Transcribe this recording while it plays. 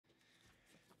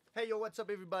Hey yo, what's up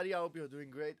everybody? I hope you're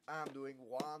doing great. I'm doing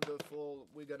wonderful.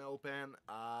 We're gonna open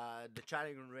the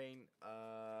Challenging Rain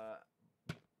I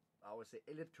would say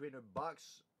Elite Trainer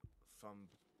box from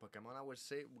Pokemon. I would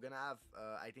say we're gonna have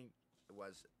I think it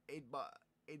was 8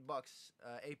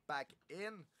 pack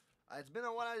in. It's been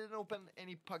a while I didn't open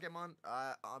any Pokemon.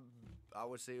 I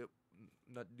would say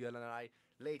not gonna lie.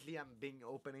 Lately I'm been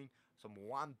opening some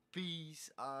One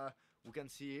Piece. We can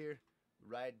see here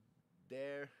right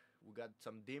there. We got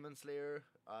some Demon Slayer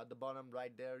at the bottom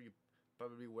right there. You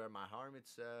probably where my arm.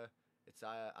 It's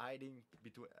hiding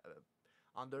between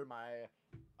under my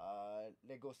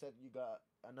Lego set. You got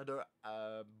another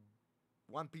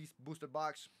One Piece booster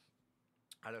box.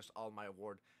 I lost all my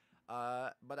award.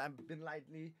 But I've been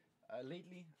lately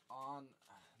on,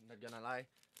 not gonna lie,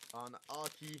 on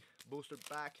Alki booster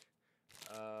pack.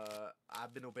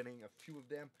 I've been opening a few of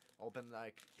them. Opened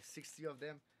like 60 of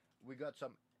them. We got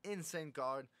some insane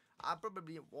card. I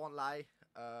probably won't lie.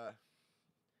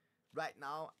 Right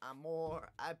now, I'm more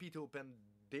happy to open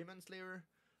Demon Slayer,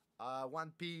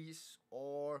 One Piece,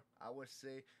 or I would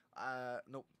say,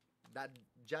 no, that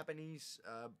Japanese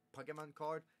Pokemon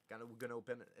card. We're gonna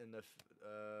open in the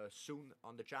soon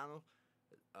on the channel.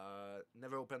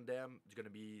 Never opened them. It's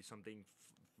gonna be something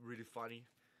really funny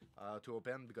to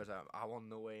open because I won't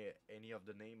know any of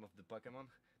the name of the Pokemon.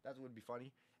 That would be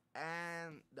funny.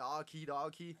 And the Alki,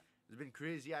 it's been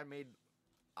crazy. I made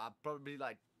probably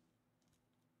like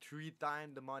 3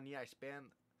 times the money I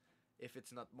spent, if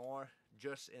it's not more,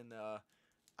 just in a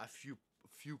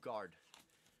few card.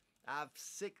 I have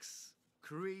 6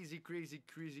 crazy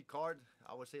card.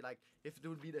 I would say like if it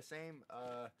would be the same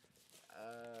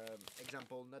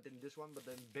example, not in this one, but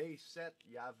then base set,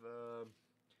 you have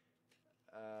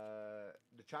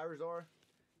the Charizard.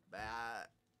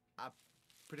 I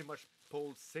pretty much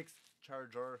pulled 6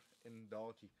 Charizard in the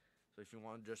Alki. So if you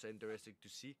want just interested to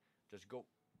see, just go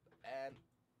and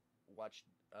watch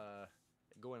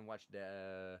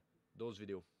the those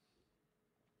video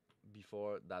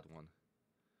before that one.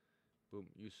 Boom,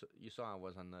 you saw I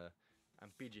was on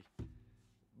I'm PG.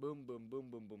 Boom.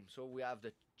 So we have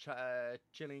the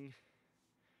Chilling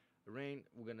Rain.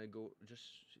 We're gonna go just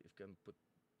if you can put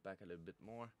back a little bit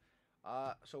more.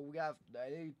 So we have the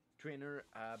Elite Trainer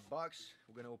box.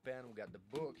 We're gonna open. We got the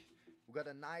book. We got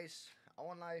a nice. I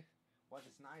won't lie. What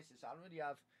is nice is I already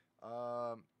have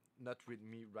not with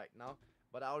me right now,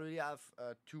 but I already have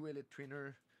 2 Elite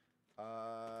Trainer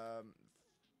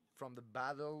from the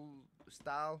battle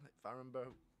style, if I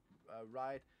remember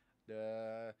right.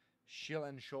 The Shield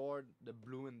and Sword, the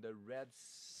blue and the red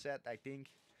set, I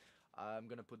think. I'm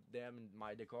gonna put them in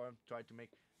my decor. Try to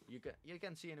make you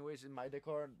can see anyways in my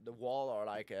decor the wall are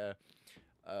like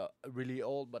really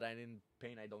old, but I didn't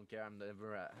paint. I don't care. I'm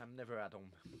never at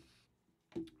home.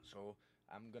 So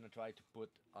I'm gonna try to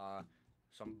put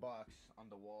some box on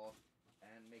the wall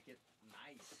and make it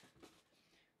nice.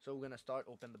 So we're gonna start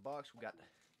open the box. We got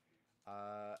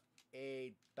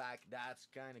 8 pack. That's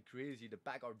kind of crazy. The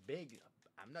pack are big.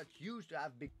 I'm not used to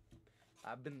have big.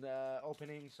 I've been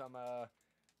opening some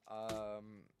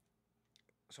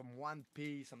One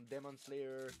Piece, some Demon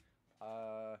Slayer,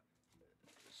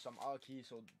 some Alki.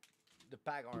 So the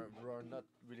pack are not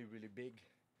really big.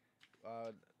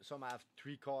 Some have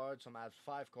 3 cards, some have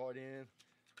 5 cards in,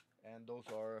 and those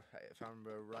are, if I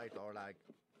remember right, are like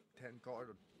 10 card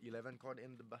or 11 card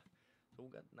in the back. So we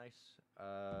got nice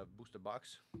booster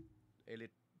box,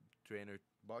 Elite Trainer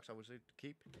box, I would say, to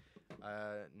keep.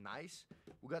 Nice.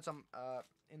 We got some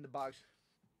in the box.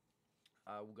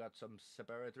 We got some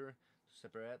separator to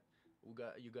separate.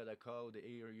 You got a code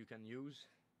here you can use.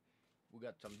 We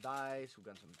got some dice. We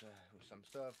got some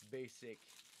stuff, basic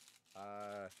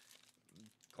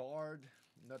card.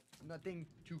 Nothing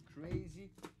too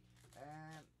crazy.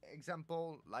 And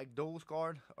example, like those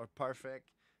cards are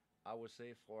perfect, I would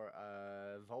say, for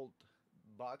a vault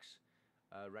box.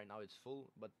 Right now it's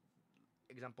full, but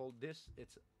example, this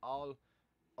it's all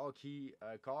key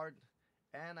card,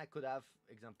 and I could have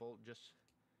example just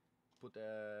put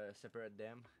separate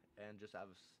them and just have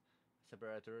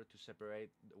separator to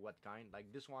separate what kind.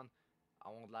 Like this one, I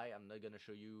won't lie, I'm not gonna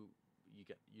show you.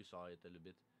 You saw it a little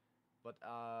bit, but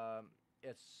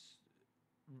it's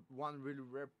one really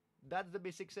rare. That's the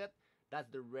basic set. That's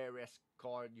the rarest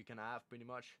card you can have, pretty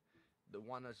much. The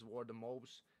one that's worth the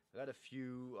most. I got a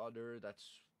few other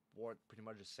that's worth pretty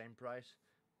much the same price,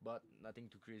 but nothing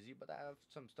too crazy. But I have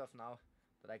some stuff now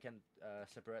that I can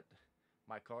separate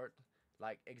my card.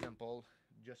 Like example,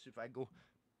 just if I go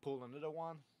pull another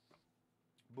one,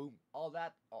 boom, all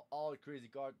that, all crazy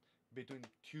card between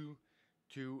 2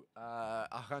 to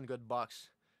 $100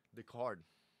 the card.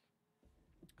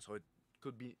 So it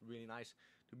could be really nice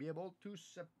to be able to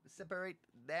separate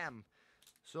them.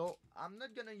 So I'm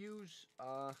not gonna use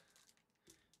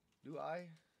do I?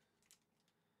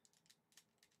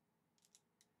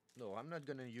 No, I'm not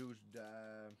gonna use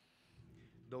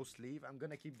those sleeve. I'm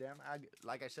gonna keep them.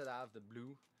 Like I said, I have the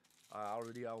blue. I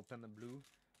already opened the blue.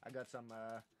 I got some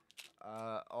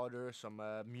other some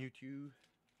Mewtwo,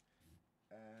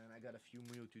 and I got a few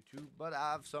Mewtwo too. But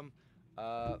I have some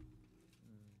uh,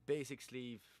 basic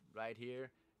sleeve right here,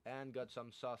 and got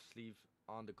some soft sleeve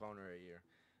on the corner here.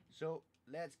 So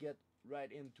let's get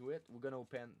right into it. We're gonna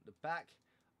open the pack.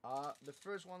 The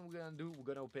first one we're gonna do, we're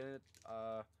gonna open it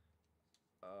uh,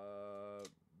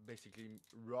 basically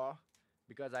raw,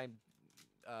 because I'm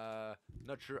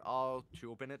not sure how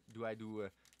to open it. Do I do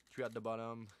three at the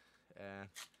bottom?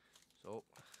 So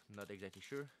not exactly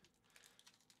sure,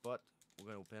 but we're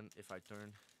gonna open. If I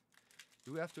turn,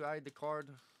 do we have to hide the card?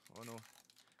 Oh no,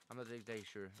 I'm not exactly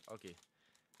sure. Okay,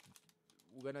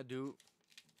 we're gonna do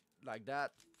like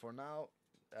that for now.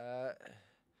 Uh,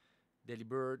 Daily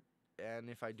Bird, and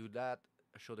if I do that,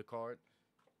 show the card,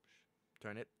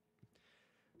 turn it.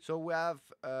 So we have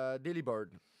Daily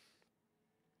Bird.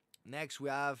 Next we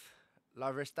have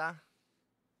Larvesta.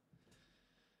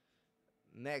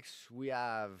 Next we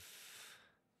have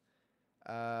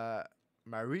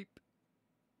Marip.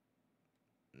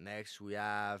 Next we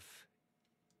have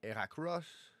Heracross.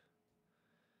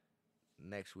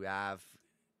 Next we have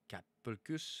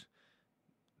Capulcus.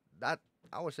 That,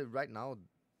 I would say right now,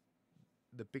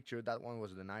 the picture, that one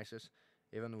was the nicest.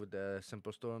 Even with the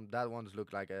simple storm, that one's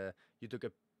looked like you took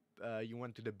a you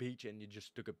went to the beach and you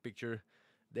just took a picture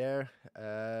there.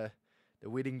 The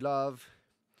Weeding Glove.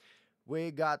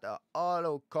 We got a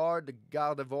hollow card, the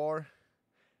Gardevoir,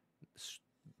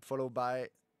 followed by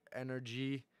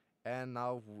Energy, and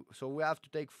now so we have to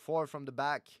take four from the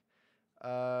back.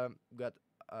 We got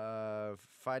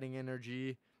Fighting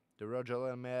Energy, the Roger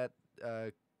Helmet,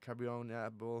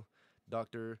 Cabrionable,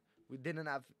 Doctor. We didn't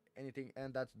have anything,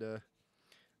 and that's the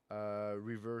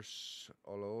reverse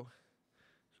hollow.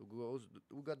 So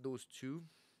we got those two.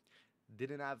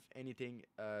 Didn't have anything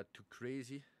too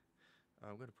crazy.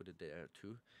 I'm gonna put it there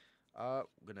too. We're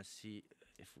gonna see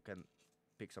if we can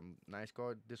pick some nice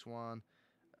card. This one,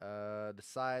 the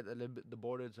side a little bit, the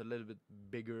border is a little bit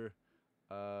bigger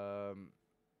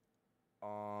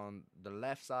on the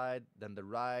left side than the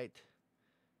right,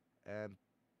 and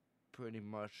pretty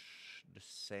much the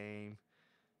same.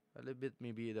 A little bit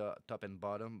maybe the top and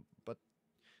bottom, but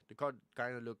the card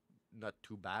kind of look not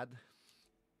too bad.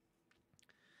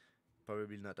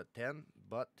 Probably not a 10,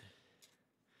 but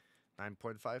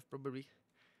 9.5 probably.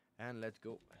 And let's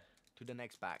go to the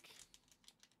next pack.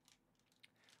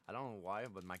 I don't know why,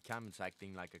 but my cam is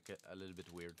acting like a little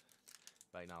bit weird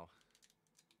right now.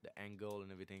 The angle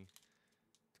and everything,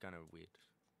 it's kind of weird.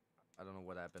 I don't know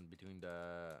what happened between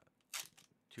the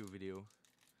two video.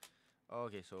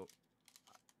 Okay, so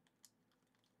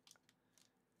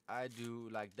I do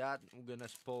like that. I'm gonna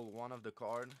pull one of the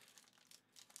card.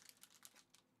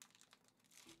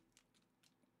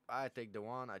 I take the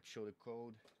one, I show the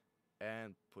code,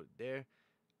 and put it there.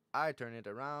 I turn it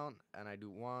around, and I do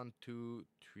 1, 2,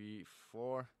 3,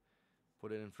 4.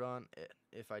 Put it in front.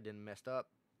 If I didn't mess up,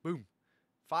 boom,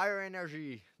 Fire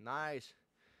Energy, nice.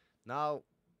 Now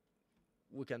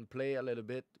we can play a little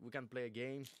bit. We can play a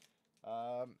game.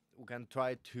 We can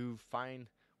try to find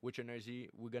which energy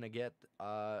we're gonna get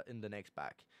in the next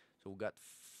pack. So we got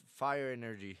Fire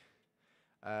Energy,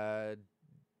 D3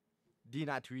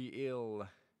 Ill.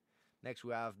 Next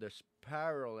we have the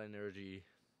Spiral Energy,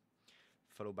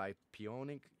 followed by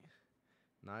Peonic.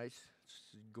 Nice,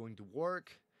 it's going to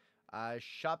work.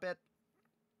 Shop it.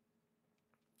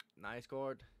 Nice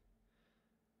card.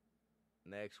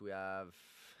 Next we have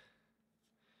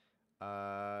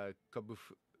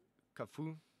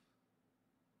Kafu.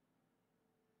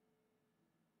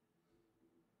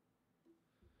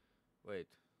 Wait,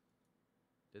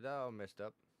 did that all messed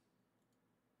up?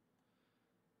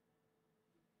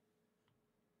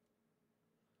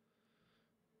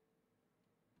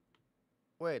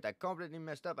 Wait, I completely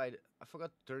messed up. I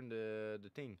forgot to turn the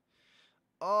thing.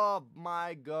 Oh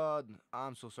my god,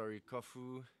 I'm so sorry.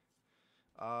 Kofu,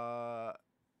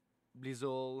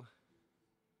 Blizzle,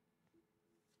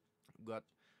 got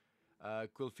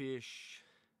Quillfish.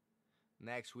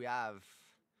 Next we have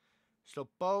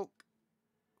Slowpoke,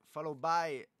 followed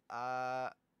by a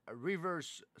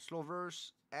Reverse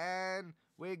Slowverse, and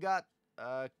we got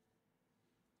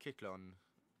Kicklon,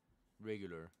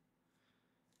 regular.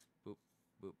 Boop,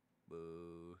 boop,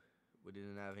 boo. We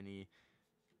didn't have any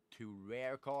too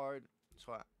rare card,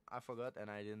 so I forgot and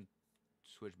I didn't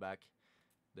switch back.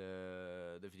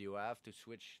 the video. I have to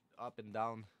switch up and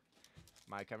down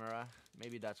my camera.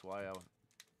 Maybe that's why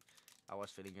I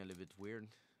was feeling a little bit weird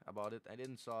about it. I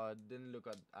didn't look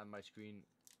at my screen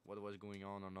what was going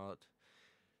on or not.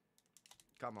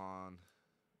 Come on.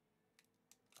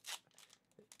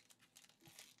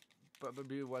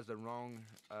 Probably it was the wrong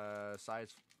side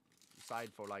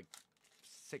for like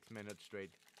 6 minutes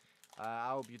straight. I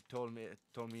hope you told me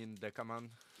in the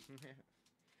comment.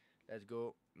 Let's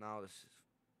go. Now this is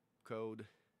code.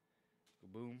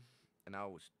 Boom. And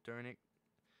now it's turn it.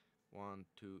 1,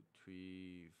 2,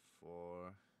 3,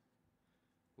 4.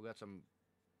 We got some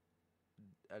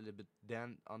a little bit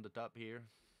dent on the top here.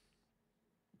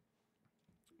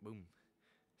 Boom.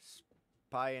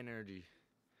 Spy energy.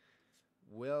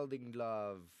 Welding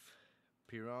glove.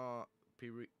 Piran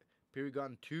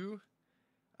Pirigon 2.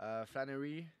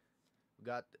 Flannery. We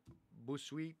got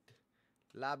Bushweet.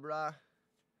 Labra.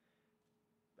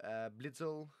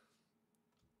 Blitzel.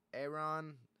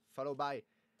 Aaron. Followed by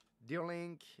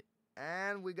Deerlink.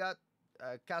 And we got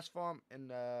cast form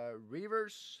in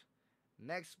reverse.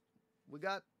 Next, we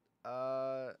got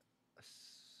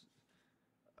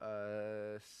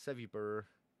Seviper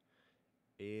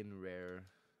in rare.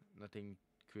 Nothing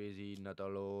crazy, not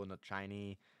hollow, not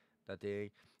shiny.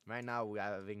 Nothing. Right now we're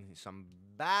having some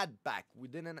bad pack.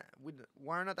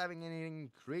 We're not having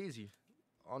anything crazy.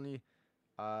 Only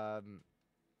bad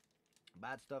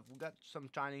stuff. We got some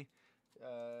shiny.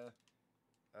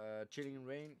 Chilling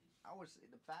rain. I would say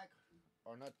the pack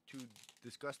are not too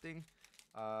disgusting.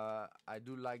 I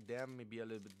do like them. Maybe a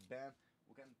little bit bad.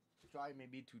 We can try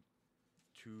maybe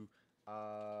to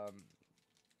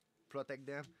protect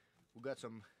them. We got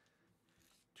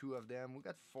two of them. We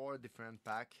got 4 different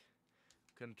pack.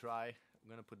 We can try. I'm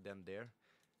gonna put them there.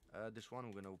 This one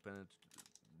we're gonna open it,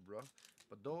 bro.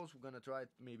 But those we're gonna try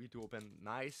maybe to open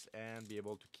nice and be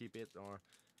able to keep it or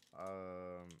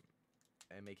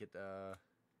and make it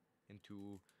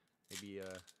into maybe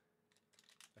a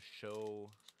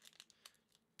show,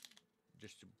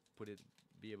 just to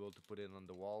be able to put it on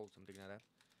the wall, something like that.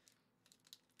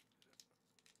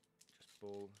 Just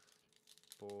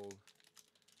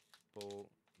pull,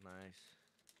 nice.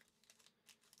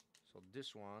 So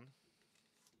this one,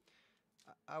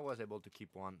 I was able to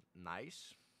keep one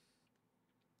nice.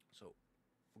 So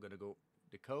we're gonna go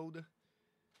the code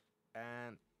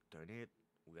and turn it.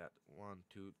 We got 1,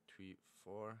 2, 3,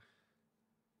 4.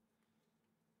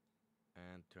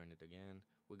 And turn it again.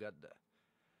 We got the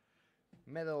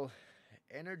metal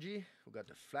energy. We got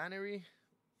the Flannery,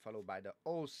 followed by the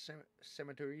old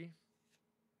cemetery.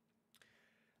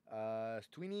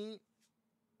 Sweeney,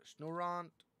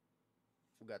 Snorunt.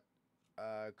 We got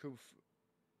Kufu,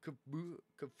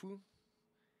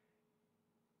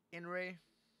 Inray,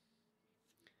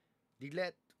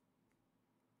 Diglett,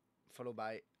 followed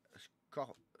by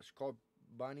Scorp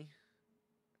Bunny.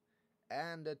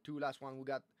 And the 2 last one we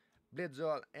got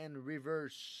Blitzel and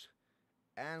reverse.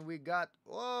 And we got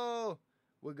the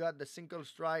single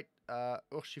strike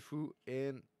Urshifu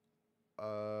in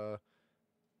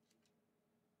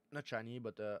not shiny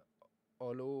but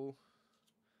holo.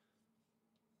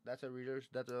 That's a readers,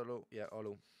 that's a holo. Yeah,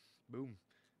 holo. Boom.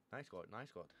 Nice card,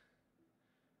 nice card.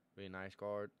 Really nice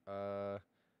card.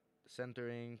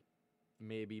 Centering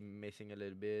maybe missing a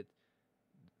little bit.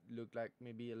 Look like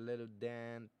maybe a little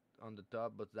dent on the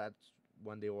top, but that's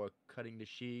when they were cutting the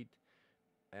sheet.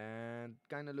 And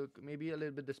kind of look maybe a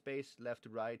little bit the space left to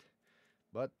right,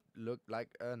 but looked like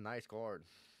a nice card.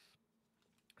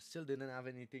 Still didn't have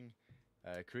anything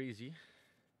crazy.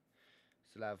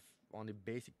 Still have only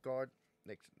basic card.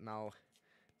 Now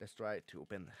let's try to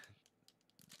open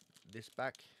this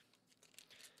pack.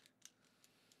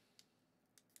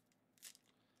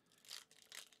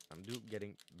 I'm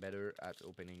getting better at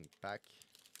opening pack.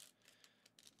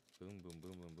 Boom, boom,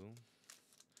 boom, boom, boom.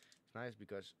 It's nice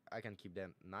because I can keep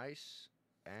them nice.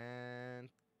 And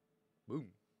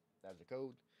boom. That's the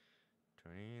code.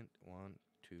 Turn it. 1,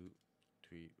 2,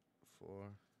 3,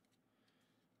 4.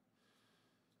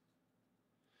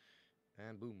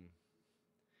 And boom.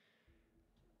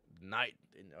 Night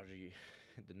energy.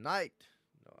 The night.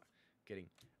 No, kidding.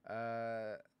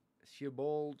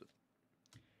 Shearbold.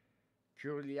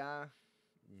 Curlia.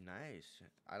 Nice.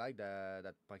 I like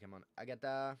that Pokemon.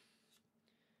 Agatha.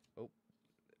 Oh.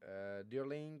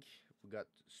 Deerling. We got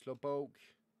Slowpoke.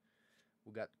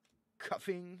 We got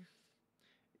Cuffing.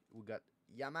 We got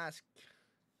Yamask.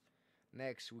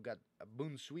 Next, we got a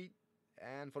Boonsweet.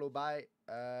 And followed by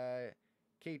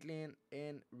Caitlyn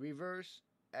in reverse.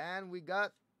 And we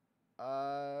got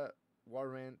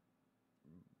Warren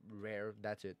rare.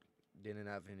 That's it. Didn't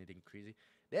have anything crazy.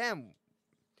 Damn.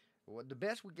 What the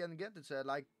best we can get is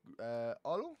like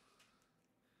holo.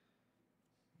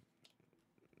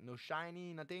 No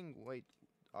shiny, nothing. Wait,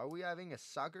 are we having a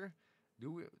sucker?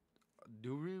 Do we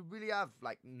do we really have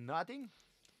like nothing?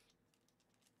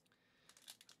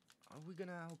 Are we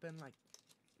gonna open like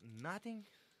nothing?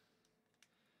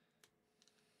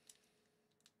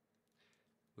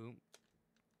 Boom.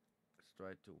 Let's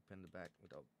try to open the back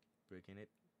without breaking it.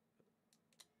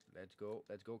 Let's go.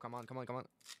 Let's go. Come on. Come on. Come on.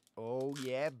 Oh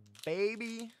yeah,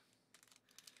 baby.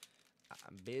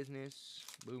 Business.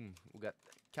 Boom. We got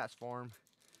cast form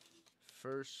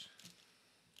first.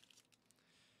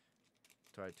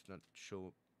 Try to not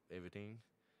show everything.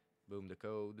 Boom. The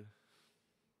code.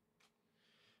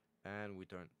 And we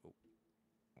turn. Oh,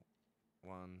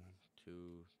 1,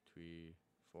 2, 3,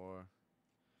 4.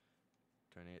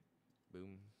 Turn it.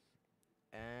 Boom.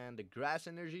 And the grass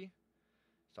energy.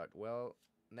 Start well.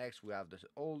 Next, we have this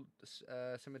old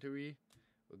cemetery.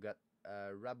 We got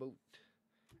Raboot,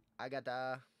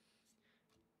 Agatha,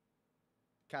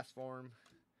 Cast Form,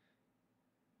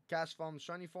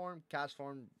 Shiny Form, Cast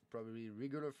Form, probably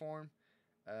regular form,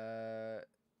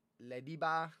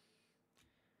 Lediba,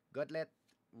 Gotlet.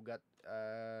 We got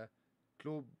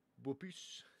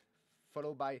Clobopus,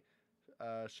 followed by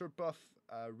Surpuff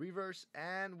Reverse,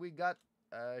 and we got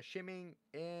Shimming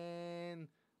in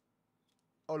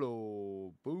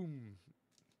Holo. Boom.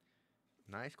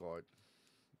 Nice card.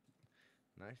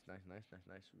 Nice, nice, nice, nice,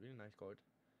 nice. Really nice card.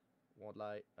 Won't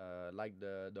like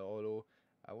the holo.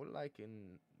 I would like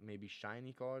in maybe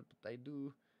shiny card, but I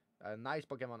do nice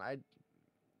Pokemon. I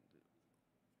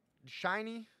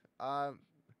shiny,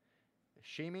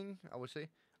 shaming. I would say.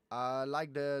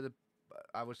 Like the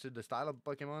I would say the style of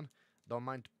Pokemon. Don't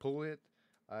mind to pull it.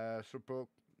 Super,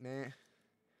 meh.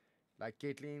 Like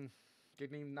Caitlyn,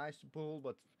 nice to pull,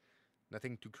 but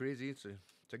nothing too crazy. It's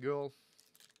a girl.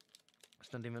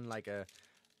 It's not even like a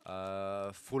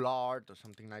full art or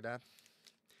something like that.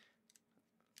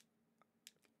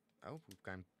 I hope we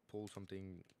can pull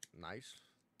something nice.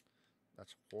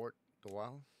 That's fort the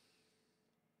while.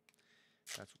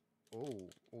 That's oh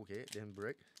okay, didn't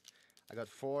break. I got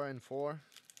 4 and 4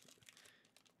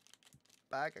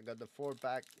 pack. I got the 4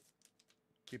 pack.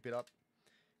 Keep it up.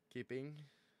 Keeping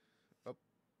up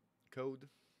code.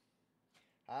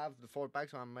 I have the 4 pack,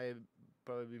 so I may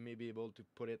probably maybe able to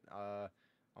put it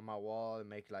on my wall and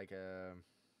make like a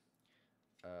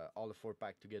all the 4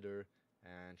 pack together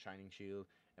and shining shield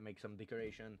and make some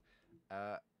decoration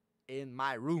in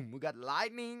my room. We got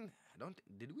lightning. I don't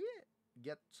did we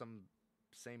get some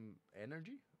same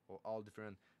energy or all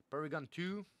different? Paragon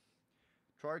 2,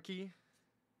 Trarky,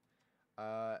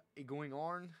 Egoing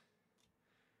Orn,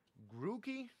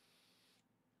 Grookey,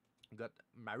 got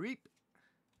Marip,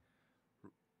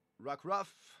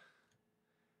 Rockruff,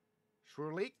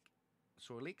 Swirlix,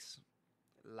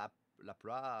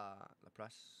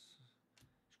 Lapras,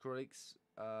 Swirlix,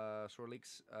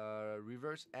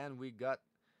 Reverse, and we got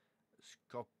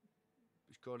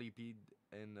Scolipede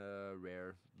in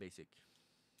rare basic.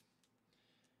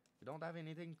 We don't have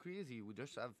anything crazy. We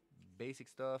just have basic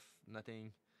stuff.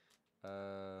 Nothing.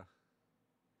 That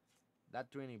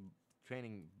training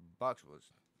box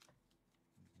was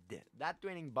dead. That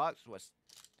training box was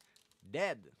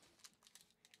dead.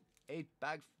 8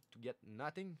 packs to get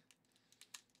nothing.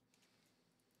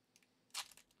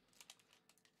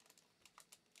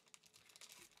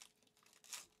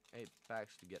 8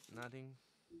 packs to get nothing.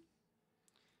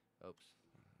 Oops.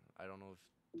 I don't know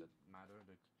if that matter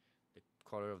the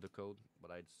color of the code, but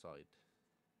I saw it.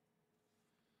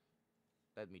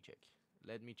 Let me check.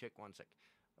 Let me check 1 sec.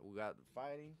 We got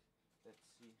fighting. Let's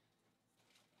see.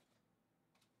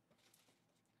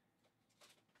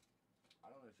 I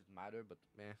don't know if it matter, but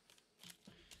meh.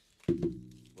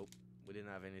 Well, we didn't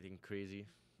have anything crazy.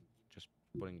 Just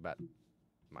putting back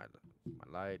my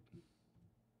light.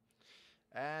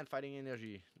 And fighting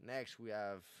energy. Next we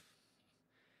have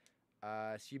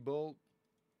Seabolt,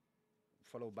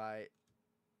 followed by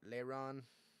Leiron,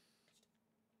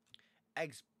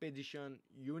 Expedition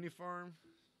Uniform.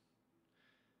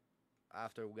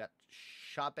 After we got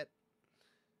Shoppet,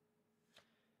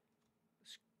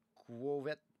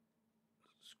 Squovet,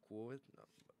 no,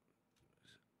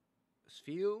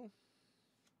 Sphere,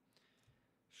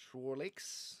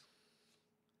 Swirlix,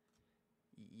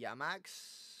 Yamax,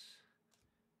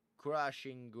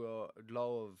 Crushing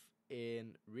Glove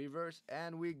in reverse,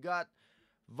 and we got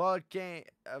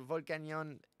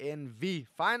Volcanion in V.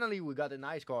 Finally, we got a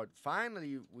nice card.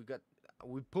 Finally,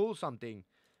 we pulled something.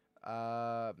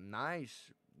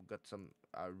 Nice. We got some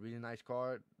really nice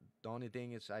card. The only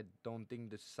thing is, I don't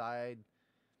think the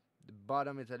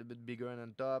bottom is a little bit bigger than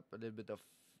on top. A little bit of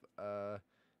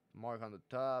Mark on the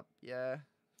top, yeah,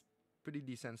 pretty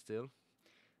decent still.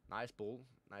 Nice pull,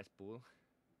 nice pull.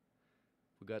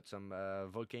 We got some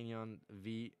Volcanion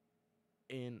V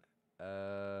in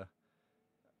uh,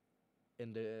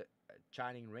 in the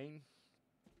Shining Rain.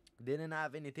 Didn't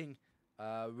have anything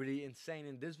really insane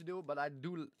in this video, but I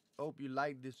do hope you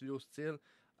like this video still.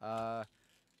 Uh,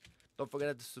 don't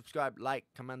forget to subscribe, like,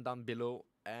 comment down below,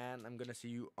 and I'm gonna see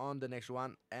you on the next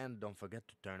one. And don't forget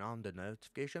to turn on the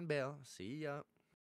notification bell. See ya.